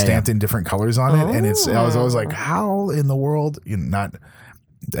 so they're all stamped in different colors on it, and I was always like, how in the world? Not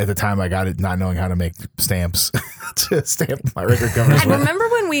at the time I got it, not knowing how to make stamps to stamp my record covers. I remember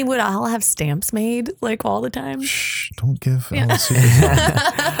when we would all have stamps made like all the time. Shh! Don't give all the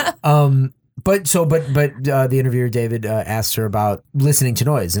secrets. But the interviewer David asked her about listening to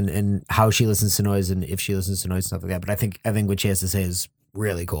noise and how she listens to noise and if she listens to noise and stuff like that. But I think what she has to say is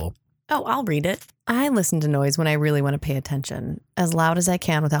really cool. Oh, I'll read it. I listen to noise when I really want to pay attention, as loud as I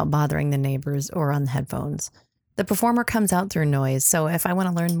can without bothering the neighbors or on the headphones. The performer comes out through noise, so if I want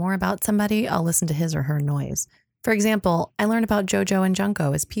to learn more about somebody, I'll listen to his or her noise. For example, I learned about JoJo and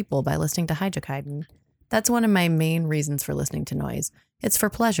Junko as people by listening to Hijakaiden. That's one of my main reasons for listening to noise. It's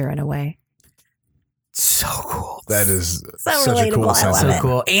for pleasure in a way. So cool. That is So such a relatable. cool I sense. love So it.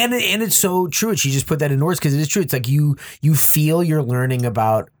 cool. And it's so true. And she just put that in words because it is true. It's like you feel you're learning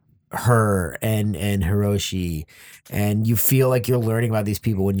about her and Hiroshi, and you feel like you're learning about these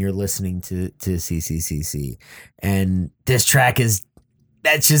people when you're listening to CCCC. And this track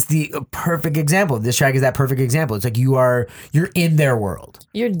that's just the perfect example. This track is that perfect example. It's like you're in their world.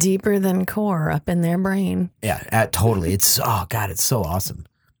 You're deeper than core up in their brain. Yeah, totally. It's oh god, it's so awesome.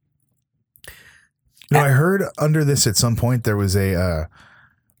 I heard under this at some point there was a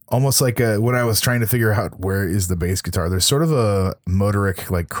almost like when I was trying to figure out where is the bass guitar, there's sort of a motoric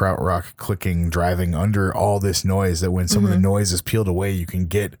like krautrock clicking driving under all this noise that when some of the noise is peeled away, you can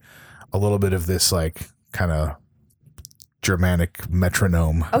get a little bit of this like kind of Germanic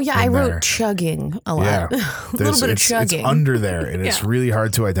metronome. Oh yeah, I in wrote there. chugging a lot. Yeah. a little bit of chugging. It's under there, and it's Yeah. really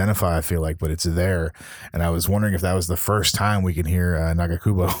hard to identify, I feel like, but it's there. And I was wondering if that was the first time we can hear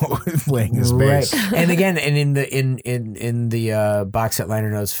Nagakubo playing his bass. Right. And again, and in the box set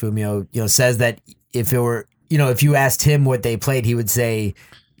liner notes, Fumio, says that if it were, if you asked him what they played, he would say,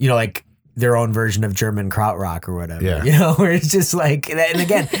 like their own version of German krautrock or whatever. Yeah. Where it's just like, and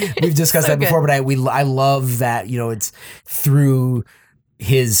again, we've discussed So that before, good. but I love that, it's through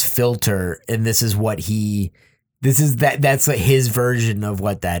his filter, and that's like his version of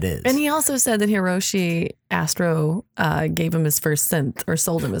what that is. And he also said that Hiroshi Astro gave him his first synth or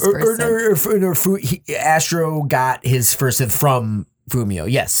sold him his first synth. Astro got his first synth from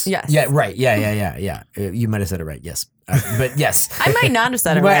Fumio. Yes. Yes. Yeah. Right. Yeah. You might have said it right. Yes. But yes. I might not have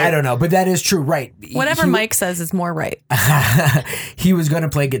said it But right. I don't know. But that is true. Right. Whatever Mike says is more right. He was going to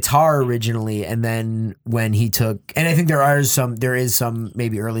play guitar originally, and then when he took, and I think there is some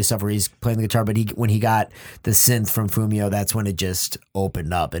maybe early stuff where he's playing the guitar, but when he got the synth from Fumio, that's when it just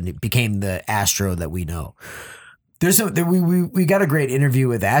opened up and it became the Astro that we know. We got a great interview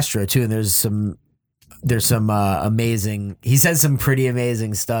with Astro too, and there's some amazing. He says some pretty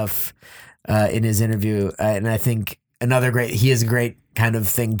amazing stuff in his interview, and I think he has a great kind of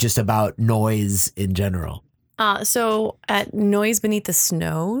thing just about noise in general. So at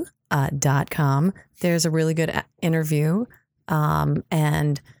noisebeneaththesnow.com, there's a really good interview.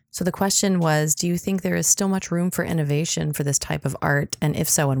 And so the question was, do you think there is still much room for innovation for this type of art? And if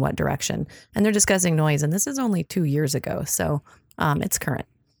so, in what direction? And they're discussing noise. And this is only 2 years ago. So it's current.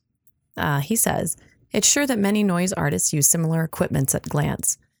 He says, it's sure that many noise artists use similar equipments at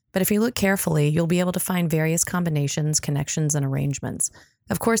glance. But if you look carefully, you'll be able to find various combinations, connections, and arrangements.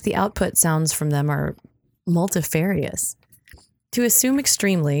 Of course, the output sounds from them are multifarious. To assume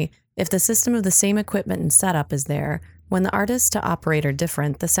extremely, if the system of the same equipment and setup is there, when the artist to operate are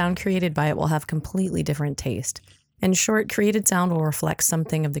different, the sound created by it will have completely different taste. In short, created sound will reflect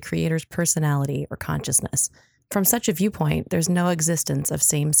something of the creator's personality or consciousness. From such a viewpoint, there's no existence of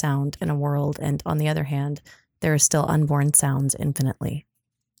same sound in a world, and on the other hand, there are still unborn sounds infinitely.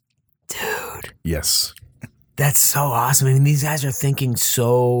 Dude, Yes. that's so awesome. I mean, these guys are thinking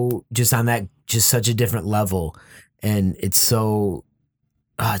so just on that, just such a different level, and it's so,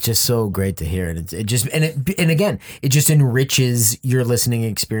 just so great to hear. And it just enriches your listening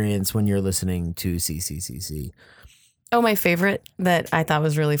experience when you're listening to CCCC. Oh, my favorite that I thought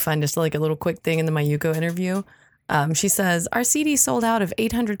was really fun, just like a little quick thing in the Mayuko interview. She says, our CD sold out of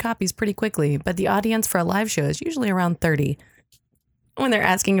 800 copies pretty quickly, but the audience for a live show is usually around 30. When they're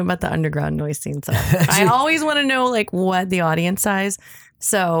asking about the underground noise scene. So I always want to know like what the audience size.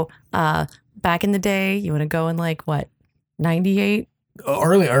 So back in the day, you want to go in like what, 98?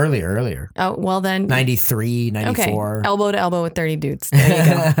 Earlier. Oh, well then. 93, 94. Okay, elbow to elbow with 30 dudes. There you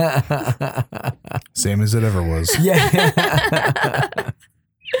go. Same as it ever was. Yeah.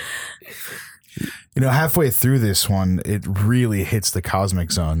 Halfway through this one, it really hits the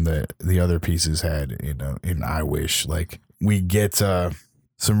cosmic zone that the other pieces had, in I Wish. Like, we get some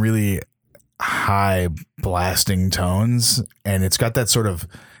really high blasting tones, and it's got that sort of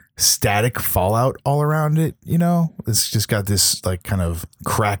static fallout all around it. It's just got this like kind of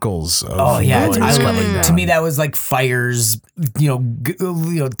crackles of noise coming down. To me, that was like fires,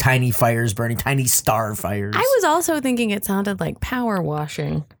 tiny fires burning, tiny star fires. I was also thinking it sounded like power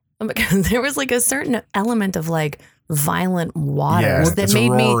washing because there was like a certain element of like violent water that it's made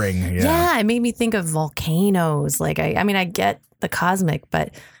roaring, me. Yeah, it made me think of volcanoes. Like I get the cosmic,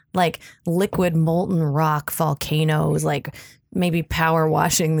 but like liquid molten rock volcanoes, like maybe power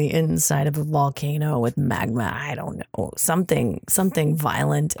washing the inside of a volcano with magma. I don't know, something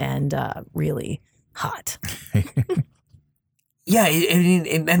violent and really hot. Yeah,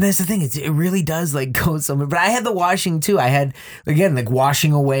 and that's the thing. It really does like go somewhere. But I had the washing too. I had, again, like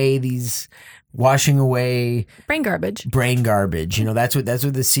washing away these washing away Brain garbage. brain garbage. You know, that's what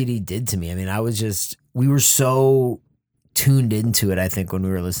the CD did to me. I mean, we were so tuned into it, I think, when we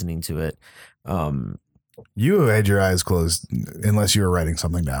were listening to it. You had your eyes closed unless you were writing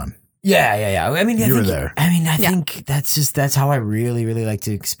something down. Yeah. I mean, You were there. I mean, I think that's how I really, really like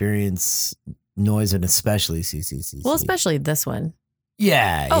to experience noise, and especially CCCC. Well, especially this one.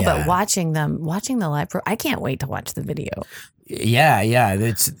 Yeah. Oh, yeah. but watching the live I can't wait to watch the video. Yeah.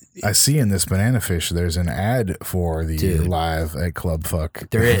 I see in this Banana Fish, there's an ad for the Dude. live at Club Fuck.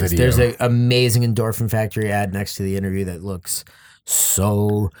 There is. video. There's an amazing Endorphin Factory ad next to the interview that looks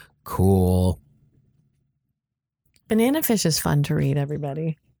so cool. Banana Fish is fun to read,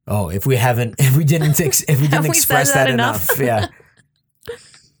 everybody. Oh, if we didn't Have we express said that that enough, yeah.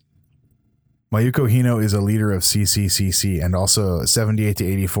 Mayuko Hino is a leader of CCCC and also 78 to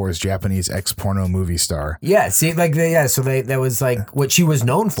 84's Japanese ex-porno movie star. Yeah, see, like, so that was like what she was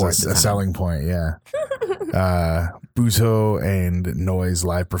known for. So at the a time. selling point, yeah. Buzo and Noise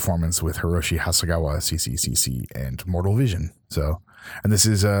live performance with Hiroshi Hasegawa, CCCC, and Mortal Vision. So, and this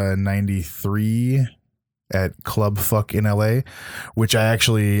is 93 at Club Fuck in LA, which I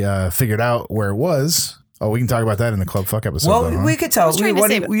actually figured out where it was. Oh, we can talk about that in the Club Fuck episode. Well, though, huh? we could tell. was trying to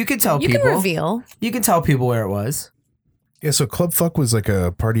save it. You could tell You people. can reveal. You can tell people where it was. Yeah, so Club Fuck was like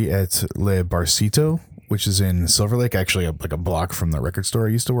a party at Le Barcito, which is in Silver Lake, actually like a block from the record store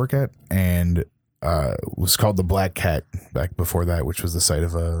I used to work at, and was called the Black Cat back before that, which was the site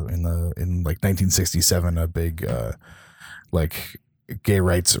of in like 1967 a big like gay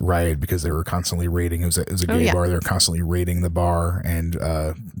rights riot because they were constantly raiding. It was a gay bar. They were constantly raiding the bar and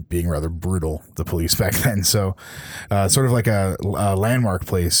being rather brutal, the police back then. So sort of like a landmark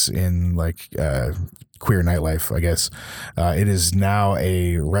place in like queer nightlife, I guess. It is now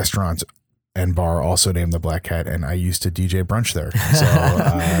a restaurant and bar also named the Black Cat, and I used to DJ brunch there. So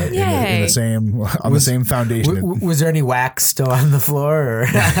in the same the same foundation. Was there any wax still on the floor? Or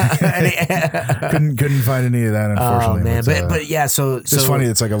couldn't find any of that, unfortunately. Oh man, but yeah, so it's funny.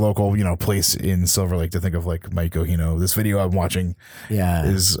 It's like a local place in Silver Lake to think of like Mayuko Hino. This video I'm watching,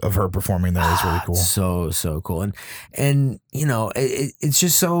 is of her performing there. Is really cool. So cool, and you know it's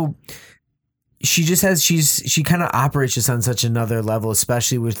just so. She kind of operates just on such another level,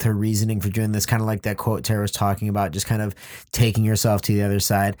 especially with her reasoning for doing this, kind of like that quote Tara was talking about, just kind of taking yourself to the other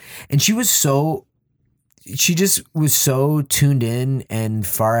side. And she just was so tuned in and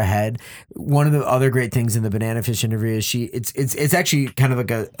far ahead. One of the other great things in the Banana Fish interview is it's actually kind of like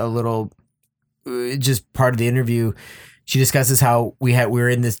a little, just part of the interview. She discusses how we were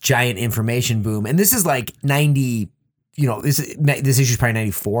in this giant information boom, and this is like 90. You know, this issue is probably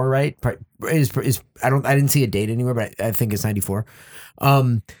 94, right? I didn't see a date anywhere, but I think it's 94.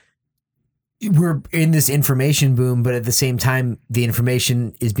 We're in this information boom, but at the same time, the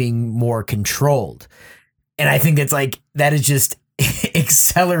information is being more controlled. And I think that is just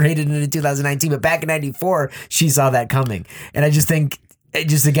accelerated into 2019. But back in 94, she saw that coming. And I just think,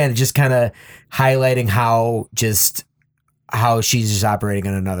 just kind of highlighting how she's just operating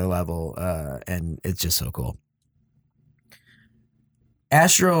on another level. And it's just so cool.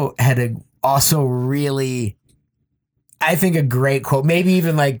 Astro had also really, I think, a great quote. Maybe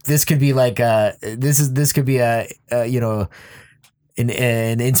even like this could be like this could be an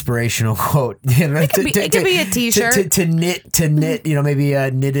inspirational quote. It could be a T-shirt to knit. You know, maybe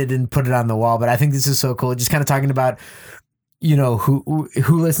knit it and put it on the wall. But I think this is so cool. Just kind of talking about, you know,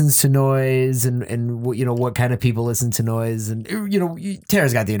 who listens to noise and you know what kind of people listen to noise, and you know,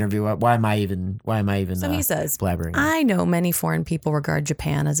 Tara's got the interview. Why am I even? So he says, blabbering? I know many foreign people regard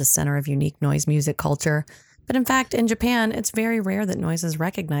Japan as a center of unique noise music culture, but in fact, in Japan, it's very rare that noise is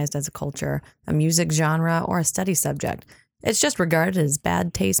recognized as a culture, a music genre, or a study subject. It's just regarded as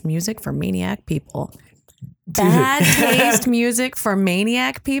bad taste music for maniac people. Bad taste music for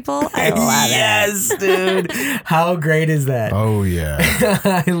maniac people? I love it. Yes, dude. How great is that? Oh, yeah.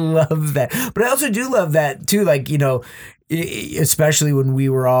 I love that. But I also do love that, too. Like, you know, especially when we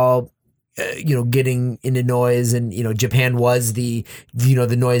were all, you know, getting into noise, and, you know, Japan was the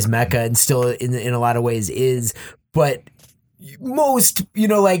noise mecca, and still in a lot of ways is. But most, you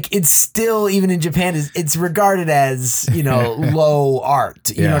know, like, it's still, even in Japan, it's regarded as, you know, low art.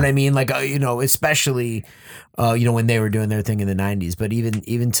 You know what I mean? Like, you know, especially, you know, when they were doing their thing in the 90s, but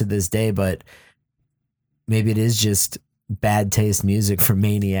even to this day, but maybe it is just bad taste music for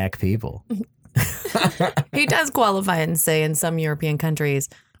maniac people. He does qualify and say in some European countries,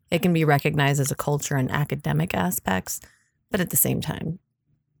 it can be recognized as a culture in academic aspects, but at the same time,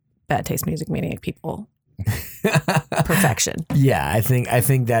 bad taste music, maniac people. Perfection. Yeah, I think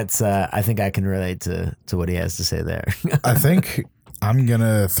that's I think I can relate to what he has to say there. I think I'm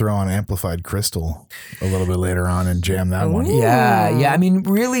gonna throw on Amplified Crystal a little bit later on and jam that one. Yeah. I mean,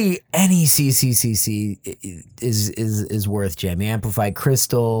 really, any CCCC is worth jamming. Amplified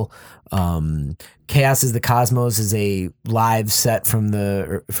Crystal, Chaos is the Cosmos is a live set from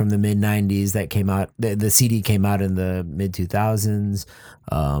the mid '90s that came out. The CD came out in the mid 2000s.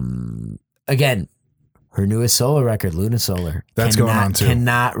 Again, her newest solo record, Luna Solar. That's going on too.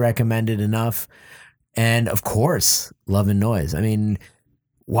 Cannot recommend it enough. And of course, Love and Noise. I mean,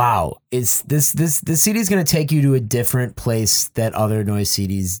 wow, it's this CD is going to take you to a different place that other Noise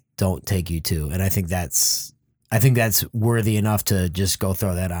CDs don't take you to, and I think that's worthy enough to just go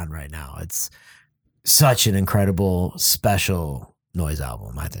throw that on right now. It's such an incredible, special Noise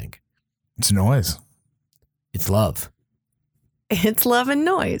album. I think It's Noise. it's love. It's Love and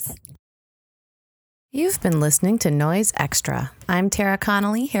Noise. You've been listening to Noise Extra. I'm Tara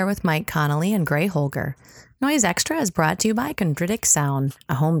Connolly, here with Mike Connolly and Gray Holger. Noise Extra is brought to you by Chondritic Sound,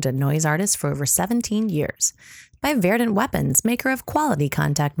 a home to noise artists for over 17 years. By Verdant Weapons, maker of quality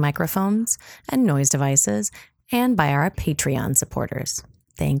contact microphones and noise devices, and by our Patreon supporters.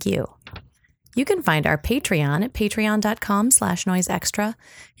 Thank you. You can find our Patreon at patreon.com/noiseextra.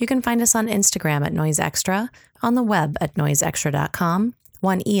 You can find us on Instagram at noiseextra, on the web at noiseextra.com,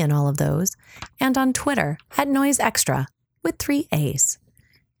 1 E in all of those, and on Twitter at noiseextra with 3 A's.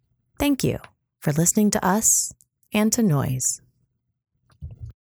 Thank you for listening to us and to Noise.